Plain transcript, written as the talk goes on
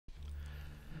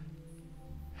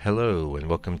Hello and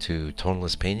welcome to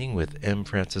Tonalist Painting with M.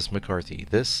 Francis McCarthy.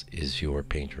 This is your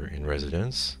painter in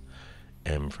residence,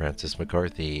 M. Francis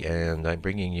McCarthy, and I'm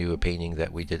bringing you a painting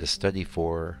that we did a study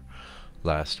for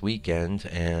last weekend,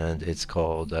 and it's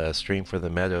called Stream for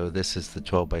the Meadow. This is the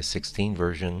 12 by 16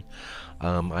 version.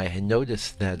 I had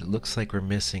noticed that it looks like we're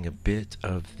missing a bit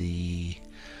of the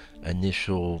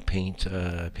initial paint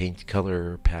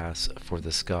color pass for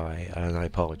the sky, and I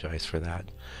apologize for that.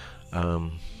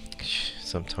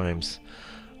 Sometimes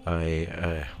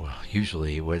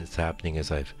usually what's happening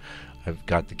is I've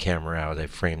got the camera out, I've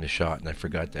framed the shot, and I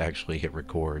forgot to actually hit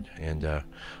record. And I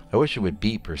wish it would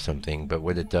beep or something, but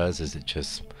what it does is it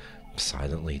just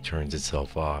silently turns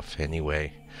itself off.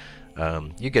 Anyway,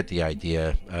 you get the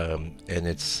idea, and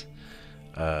it's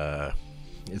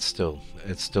still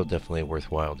definitely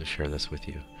worthwhile to share this with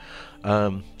you.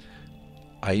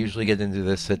 I usually get into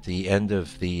this at the end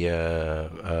of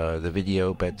the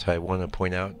video, but I want to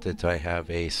point out that I have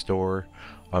a store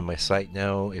on my site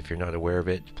now. If you're not aware of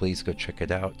it, please go check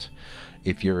it out.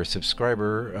 If you're a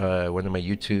subscriber, to my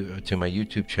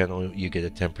YouTube channel, you get a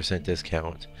 10%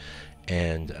 discount,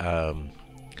 and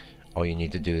all you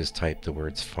need to do is type the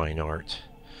words "fine art"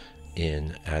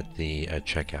 in at the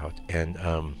checkout, and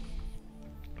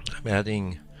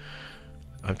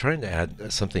I'm trying to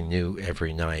add something new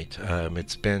every night.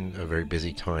 It's been a very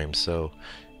busy time, so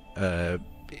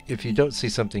if you don't see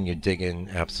something you dig in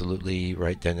absolutely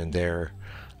right then and there,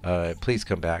 please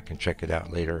come back and check it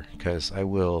out later, because I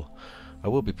will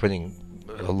be putting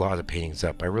a lot of paintings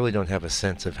up. I really don't have a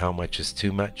sense of how much is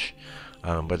too much,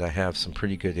 but I have some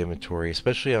pretty good inventory,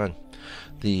 especially on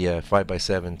the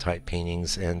 5x7 type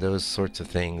paintings, and those sorts of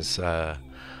things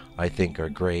I think are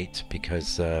great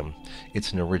because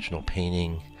it's an original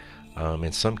painting.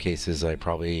 In some cases, I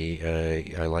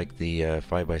like the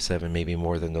 5x7 maybe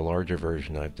more than the larger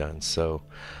version I've done. So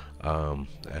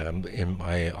in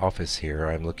my office here,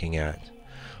 I'm looking at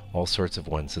all sorts of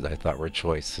ones that I thought were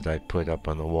choice that I put up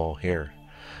on the wall here.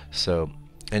 So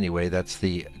anyway, that's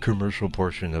the commercial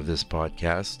portion of this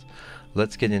podcast.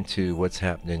 Let's get into what's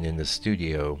happening in the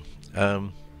studio.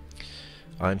 I'm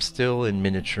still in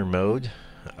miniature mode.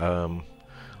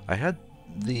 I had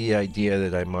the idea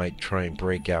that I might try and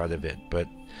break out of it, but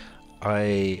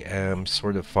I am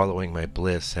sort of following my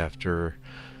bliss after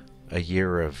a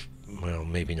year of, well,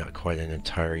 maybe not quite an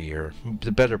entire year,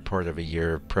 the better part of a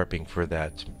year of prepping for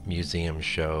that museum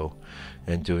show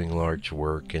and doing large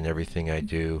work and everything I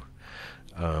do.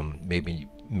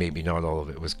 Maybe not all of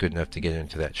it was good enough to get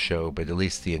into that show, but at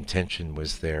least the intention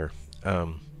was there.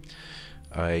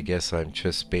 I guess I'm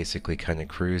just basically kind of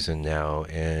cruising now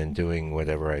and doing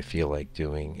whatever I feel like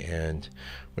doing. And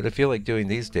what I feel like doing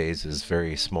these days is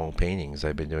very small paintings.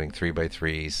 I've been doing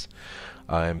 3x3s.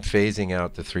 I'm phasing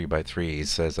out the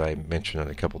 3x3s, as I mentioned on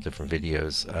a couple different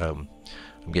videos. I'm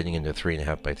getting into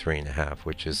 3.5 by 3.5,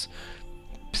 which is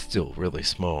still really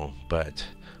small, but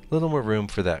a little more room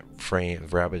for that frame,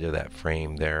 rabbit of that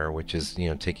frame there, which is,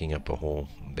 taking up a whole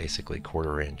basically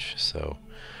 1/4 inch. So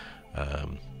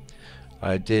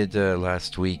I did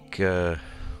last week,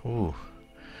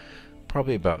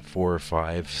 probably about 4 or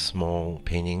 5 small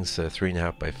paintings,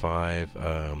 3.5 by 5.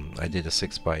 I did a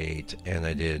 6x8, and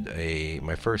I did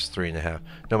my first 3.5.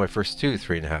 No, my first 2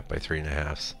 3.5 by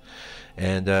 3.5s,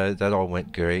 and that all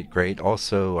went great.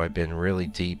 Also, I've been really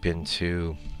deep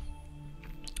into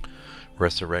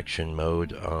resurrection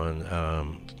mode on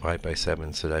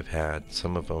 5x7s that I've had.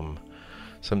 Some of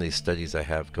these studies I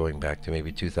have going back to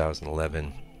maybe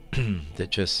 2011. That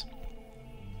just,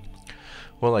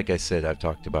 well, like I said, I've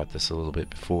talked about this a little bit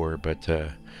before, but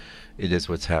it is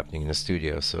what's happening in the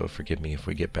studio, so forgive me if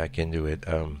we get back into it.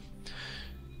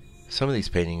 Some of these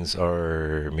paintings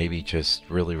are maybe just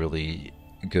really, really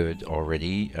good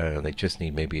already. They just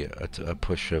need maybe a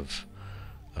push of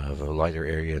a lighter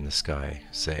area in the sky,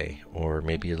 say, or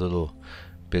maybe a little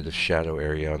bit of shadow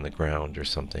area on the ground or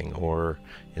something, or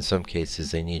in some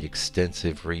cases they need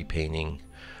extensive repainting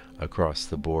across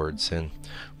the boards. And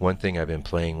one thing I've been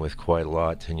playing with quite a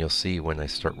lot, and you'll see when I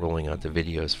start rolling out the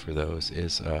videos for those,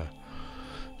 is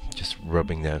just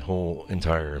rubbing that whole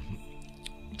entire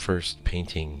first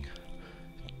painting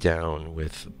down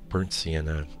with burnt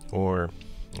sienna. Or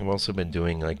I've also been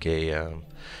doing like a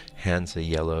Hansa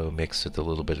yellow mixed with a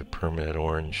little bit of permanent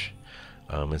orange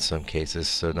in some cases,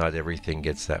 so not everything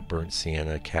gets that burnt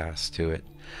sienna cast to it.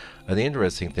 The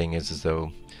interesting thing is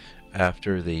though,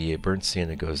 after the burnt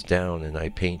sienna goes down and I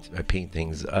paint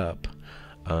things up,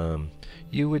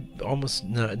 you would almost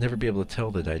never be able to tell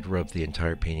that I'd rubbed the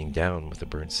entire painting down with the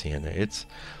burnt sienna.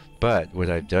 But what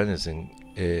I've done is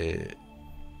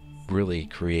really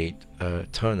create a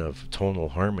ton of tonal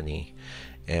harmony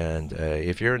And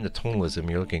if you're into tonalism,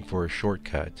 you're looking for a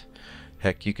shortcut.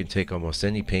 Heck, you can take almost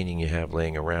any painting you have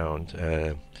laying around,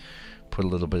 put a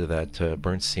little bit of that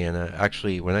burnt sienna.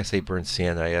 Actually, when I say burnt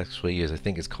sienna, I actually use, I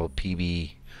think it's called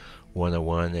PB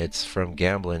 101. It's from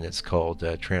Gamblin. It's called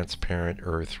Transparent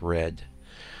Earth Red.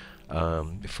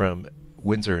 From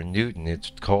Winsor and Newton,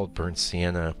 it's called burnt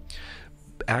sienna.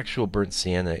 Actual burnt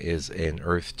sienna is an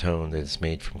earth tone that is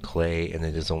made from clay, and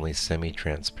it is only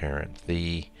semi-transparent.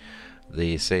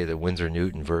 They say the Winsor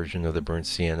Newton version of the burnt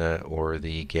sienna, or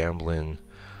the Gamblin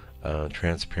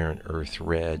transparent earth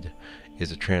red,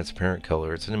 is a transparent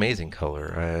color. It's an amazing color,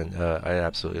 and I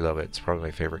absolutely love it. It's probably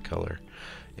my favorite color,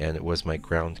 and it was my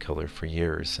ground color for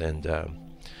years. And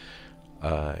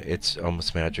it's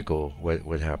almost magical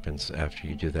what happens after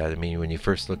you do that. I mean, when you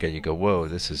first look at it, you go, whoa,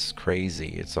 this is crazy.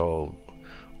 It's all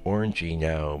orangey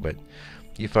now, but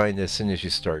you find as soon as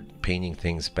you start painting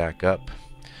things back up,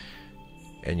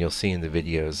 and you'll see in the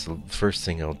videos, the first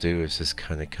thing I'll do is just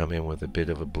kind of come in with a bit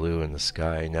of a blue in the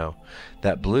sky. Now,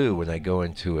 that blue, when I go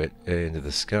into it, into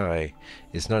the sky,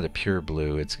 is not a pure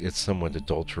blue. It's somewhat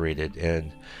adulterated,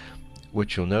 and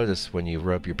what you'll notice when you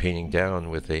rub your painting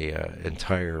down with a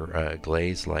entire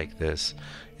glaze like this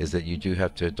is that you do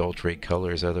have to adulterate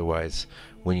colors. Otherwise,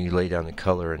 when you lay down the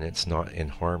color and it's not in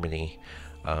harmony,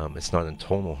 it's not in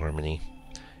tonal harmony,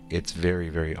 it's very,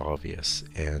 very obvious,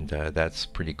 and that's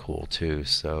pretty cool too.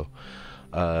 So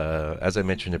as I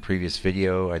mentioned in the previous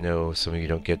video, I know some of you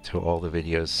don't get to all the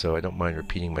videos, so I don't mind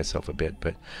repeating myself a bit,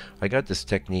 but I got this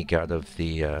technique out of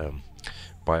the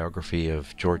biography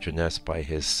of George Anness by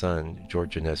his son,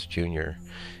 George Anness Jr.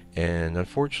 And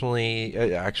unfortunately,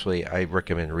 actually, I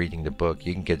recommend reading the book.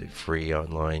 You can get it free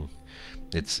online.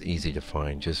 It's easy to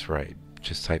find. Just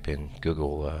type in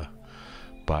Google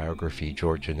biography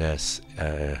George Anness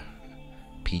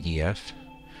PDF.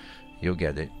 You'll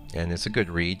get it, and it's a good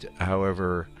read.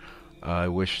 However, I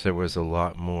wish there was a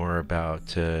lot more about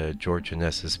George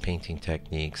Anness's painting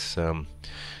techniques.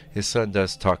 His son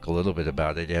does talk a little bit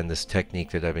about it, and this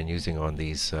technique that I've been using on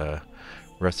these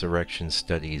resurrection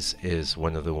studies is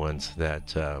one of the ones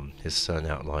that his son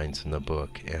outlines in the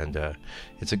book, and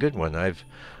it's a good one. I've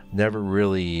never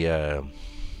really I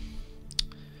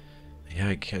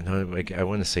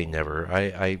want to say never.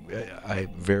 I'm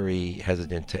very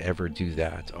hesitant to ever do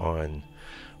that on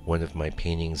one of my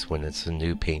paintings when it's a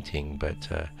new painting,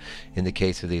 but in the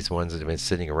case of these ones that have been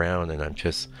sitting around, and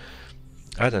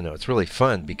I don't know, it's really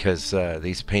fun because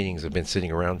these paintings have been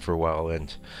sitting around for a while,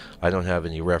 and I don't have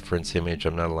any reference image.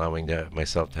 I'm not allowing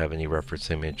myself to have any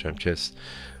reference image. I'm just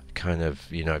kind of,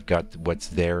 I've got what's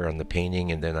there on the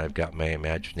painting, and then I've got my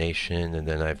imagination, and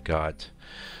then I've got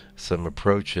some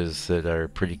approaches that are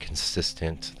pretty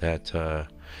consistent that,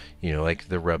 like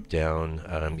the rub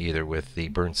down, either with the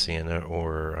burnt sienna,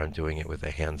 or I'm doing it with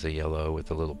a Hansa yellow with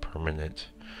a little permanent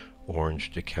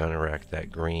orange to counteract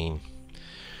that green.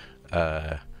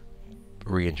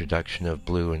 Reintroduction of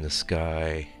blue in the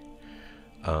sky,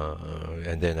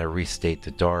 and then I restate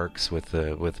the darks with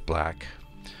black.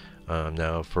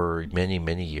 Now, for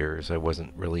many years, I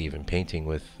wasn't really even painting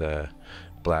with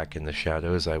black in the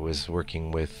shadows. I was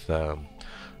working with a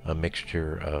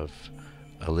mixture of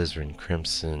alizarin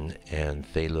crimson and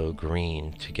phthalo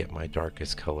green to get my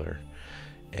darkest color,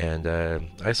 and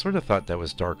I sort of thought that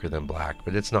was darker than black,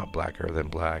 but it's not blacker than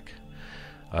black,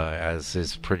 as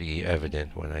is pretty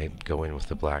evident when I go in with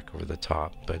the black over the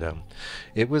top. But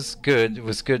it was good. It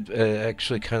was good,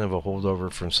 actually kind of a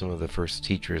holdover from some of the first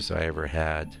teachers I ever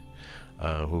had,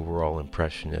 who were all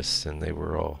impressionists, and they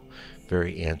were all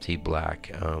very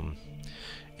anti-black,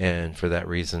 and for that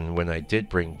reason, when I did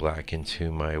bring black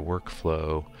into my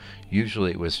workflow,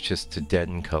 usually it was just to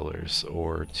deaden colors,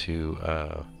 or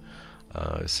to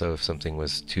so if something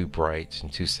was too bright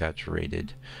and too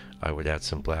saturated, I would add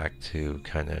some black to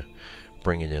kind of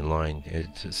bring it in line,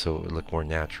 so it would look more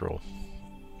natural.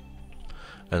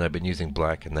 And I've been using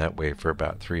black in that way for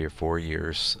about 3 or 4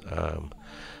 years.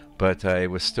 But I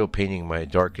was still painting my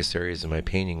darkest areas in my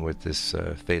painting with this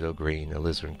phthalo green,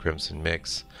 alizarin crimson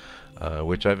mix,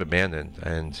 which I've abandoned.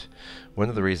 And one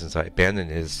of the reasons I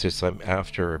abandoned it is just I'm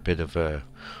after a bit of a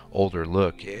older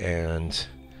look, and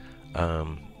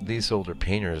these older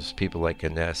painters, people like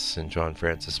Anness and John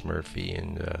Francis Murphy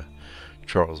and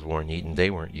Charles Warren Eaton, they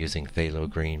weren't using phthalo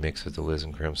green mixed with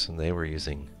alizarin crimson. They were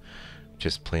using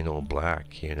just plain old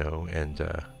black, and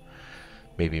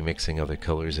maybe mixing other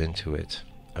colors into it.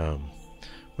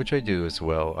 Which I do as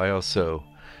well. I also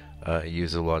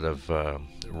use a lot of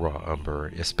raw umber,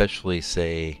 especially,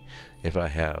 say, if I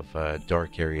have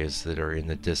dark areas that are in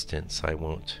the distance. I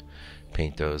won't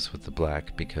paint those with the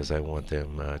black because I want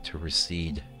them to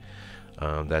recede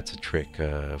That's a trick.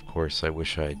 Of course, I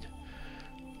wish I'd,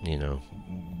 you know,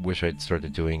 wish I'd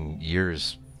started doing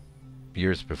years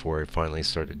before I finally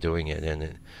started doing it.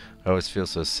 And I always feel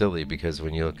so silly because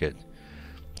when you look at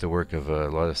the work of a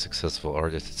lot of successful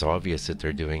artists, it's obvious that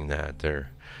they're doing that. They're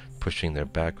pushing their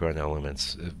background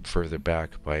elements further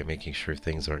back by making sure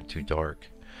things aren't too dark.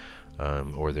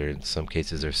 Or they're, in some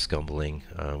cases, they're scumbling,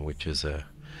 which is a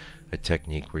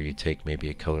technique where you take maybe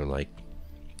a color like,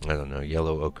 I don't know,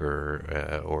 yellow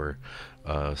ochre or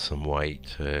some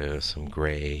white, some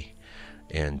gray,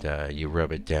 and you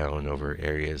rub it down over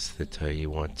areas that you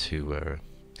want to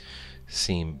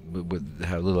seem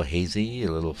a little hazy,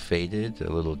 a little faded,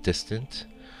 a little distant.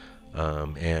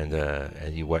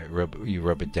 And you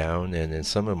rub it down, and in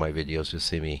some of my videos you'll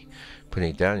see me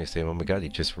putting it down. You say, "Oh my God, he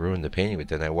just ruined the painting," but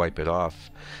then I wipe it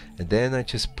off, and then I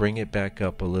just bring it back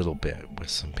up a little bit with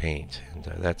some paint, and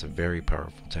that's a very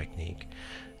powerful technique.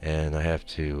 And I have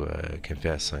to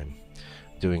confess, I'm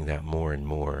doing that more and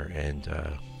more. And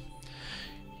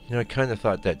I kind of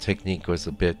thought that technique was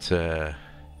a bit. I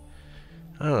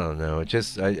don't know. It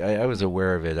just I was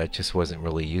aware of it. I just wasn't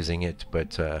really using it,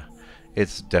 but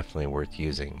it's definitely worth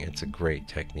using. It's a great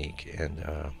technique, and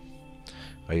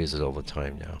I use it all the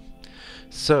time now.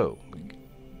 So,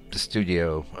 the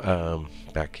studio,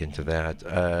 back into that.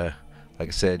 Like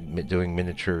I said, doing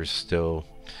miniatures still,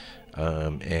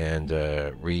 and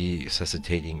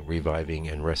resuscitating, reviving,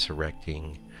 and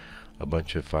resurrecting a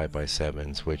bunch of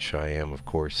 5x7s, which I am, of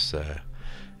course,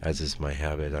 as is my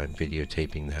habit, I'm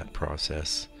videotaping that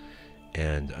process,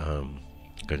 and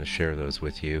going to share those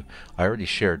with you. I already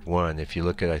shared one. If you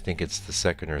look at, I think it's the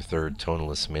second or third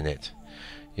Tonalist minute,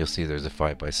 you'll see there's a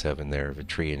 5x7 there of a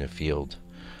tree in a field.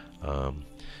 And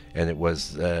it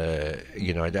was,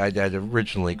 I'd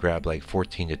originally grabbed like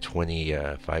 14 to 20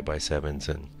 5x7s,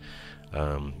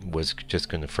 and was just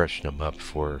going to freshen them up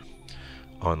for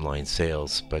online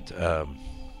sales, but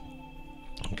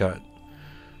got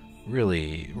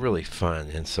really, really fun.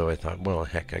 And so I thought, well,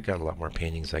 heck, I got a lot more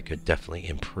paintings I could definitely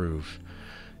improve.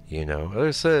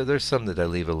 There's some that I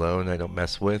leave alone, I don't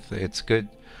mess with. It's good,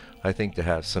 I think, to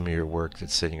have some of your work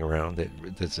that's sitting around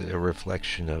that's a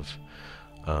reflection of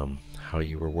how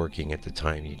you were working at the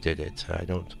time you did it.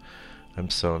 I'm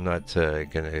not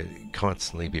gonna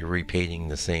constantly be repainting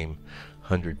the same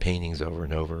 100 paintings over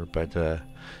and over, but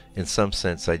in some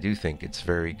sense I do think it's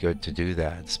very good to do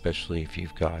that, especially if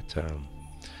you've got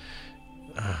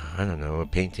I don't know, a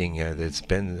painting that's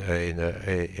been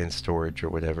in storage or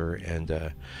whatever, and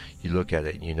you look at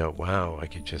it and wow, I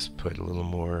could just put a little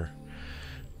more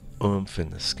oomph in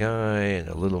the sky and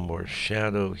a little more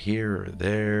shadow here or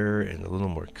there and a little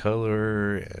more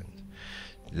color and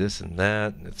this and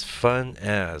that, and it's fun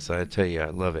as, I tell you,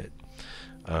 I love it.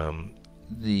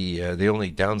 The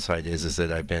only downside is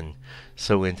that I've been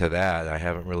so into that, I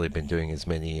haven't really been doing as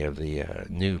many of the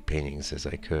new paintings as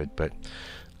I could, but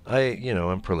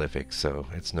I'm prolific, so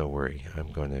it's no worry.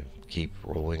 I'm going to keep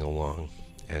rolling along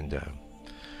and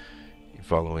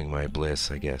following my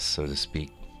bliss, I guess, so to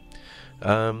speak.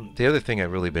 The other thing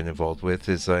I've really been involved with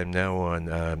is I'm now on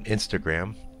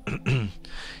Instagram.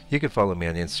 You can follow me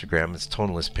on Instagram. It's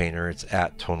Tonalist Painter. It's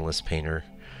at Tonalist Painter.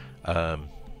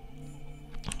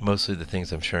 Mostly the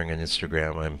things I'm sharing on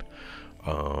Instagram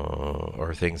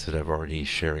are things that I've already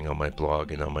sharing on my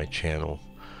blog and on my channel.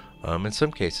 In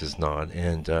some cases not,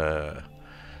 and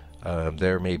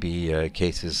there may be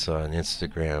cases on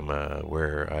Instagram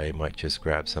where I might just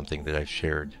grab something that I've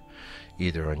shared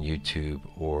either on YouTube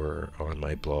or on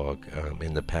my blog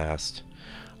in the past.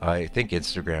 I think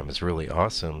Instagram is really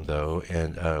awesome, though,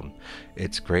 and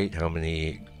it's great how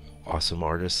many awesome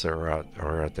artists are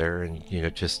out there, and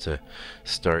just to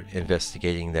start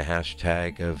investigating the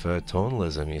hashtag of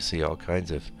tonalism, you see all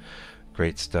kinds of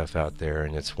great stuff out there,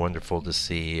 and it's wonderful to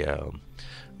see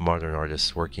modern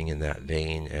artists working in that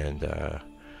vein. And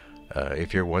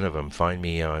if you're one of them, find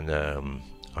me on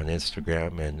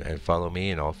Instagram and follow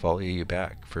me, and I'll follow you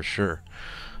back for sure.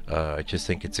 I just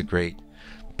think it's a great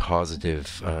positive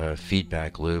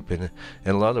feedback loop, and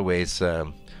in a lot of ways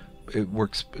it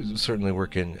works, certainly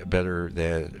working better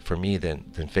for me than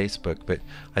Facebook, but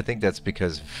I think that's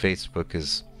because Facebook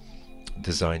is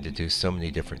designed to do so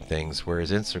many different things,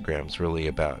 whereas Instagram's really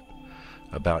about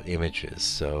images.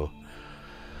 So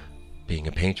being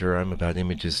a painter, I'm about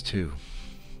images too.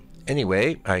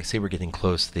 Anyway, I see we're getting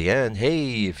close to the end.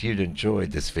 Hey, if you'd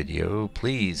enjoyed this video,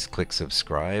 please click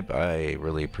subscribe. I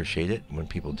really appreciate it when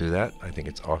people do that. I think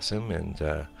it's awesome,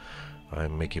 and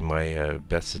I'm making my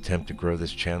best attempt to grow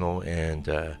this channel, and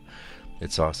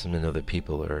it's awesome to know that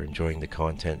people are enjoying the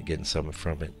content and getting something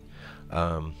from it.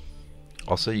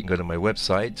 Also, you can go to my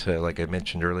website. Like I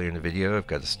mentioned earlier in the video, I've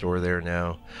got a store there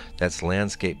now. That's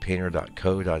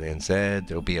landscapepainter.co.nz.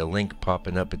 There'll be a link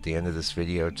popping up at the end of this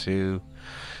video too.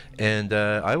 And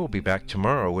I will be back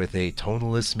tomorrow with a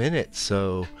Tonalist Minute.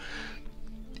 So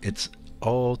it's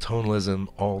all tonalism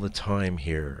all the time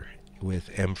here with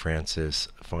M. Francis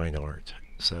Fine Art.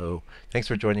 So thanks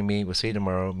for joining me. We'll see you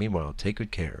tomorrow. Meanwhile, take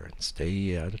good care and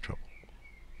stay out of trouble.